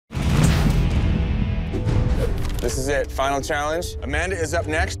This is it, final challenge. Amanda is up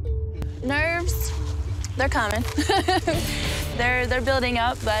next. Nerves, they're coming. they're building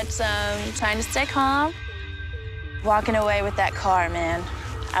up, but trying to stay calm. Walking away with that car, man.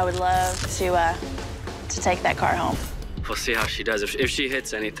 I would love to take that car home. We'll see how she does. If she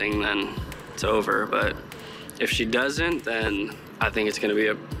hits anything, then it's over. But if she doesn't, then I think it's gonna be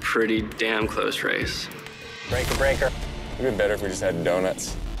a pretty damn close race. Breaker, breaker. It'd be better if we just had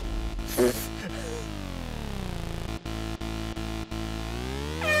donuts.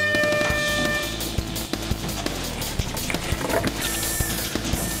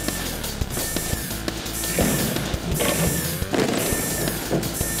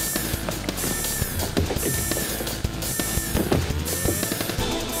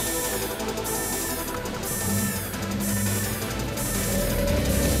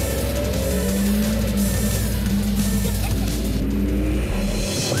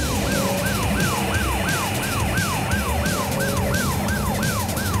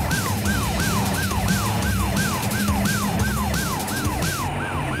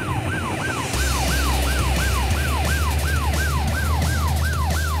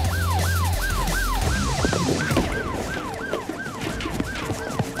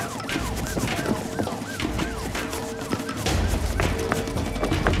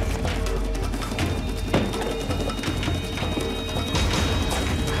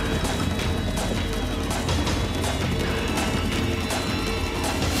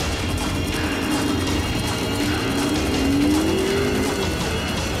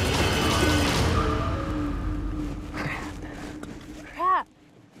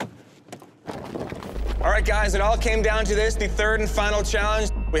 All right, guys, it all came down to this, the third and final challenge.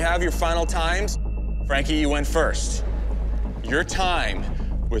 We have your final times. Frankie, you went first. Your time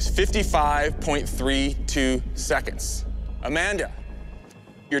was 55.32 seconds. Amanda,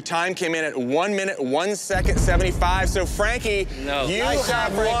 your time came in at 1 minute, 1 second, 75. So, Frankie, you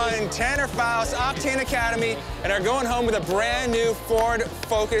have won Tanner Faust Octane Academy and are going home with a brand new Ford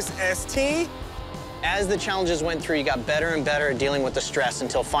Focus ST. As the challenges went through, you got better and better at dealing with the stress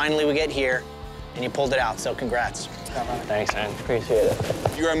until finally we get here and you pulled it out, so congrats. Thanks, man. Appreciate it.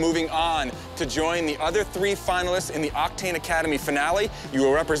 You are moving on to join the other 3 finalists in the Octane Academy finale. You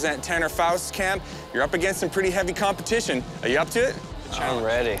will represent Tanner Faust's camp. You're up against some pretty heavy competition. Are you up to it? I'm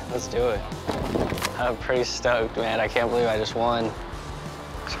ready. Let's do it. I'm pretty stoked, man. I can't believe I just won.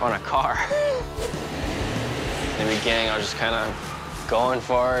 Just won a car. In the beginning, I was just kind of going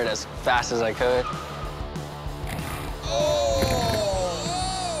for it as fast as I could.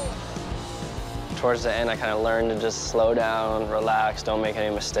 Towards the end, I kind of learned to just slow down, relax, don't make any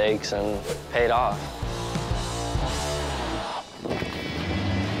mistakes, and paid off.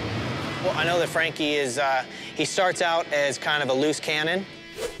 Well, I know that Frankie is, he starts out as kind of a loose cannon.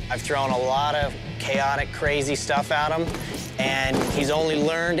 I've thrown a lot of chaotic, crazy stuff at him, and he's only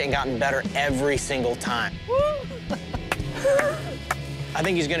learned and gotten better every single time. I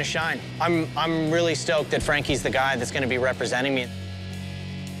think he's gonna shine. I'm really stoked that Frankie's the guy that's gonna be representing me.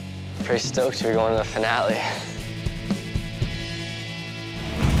 Pretty stoked to be going to the finale.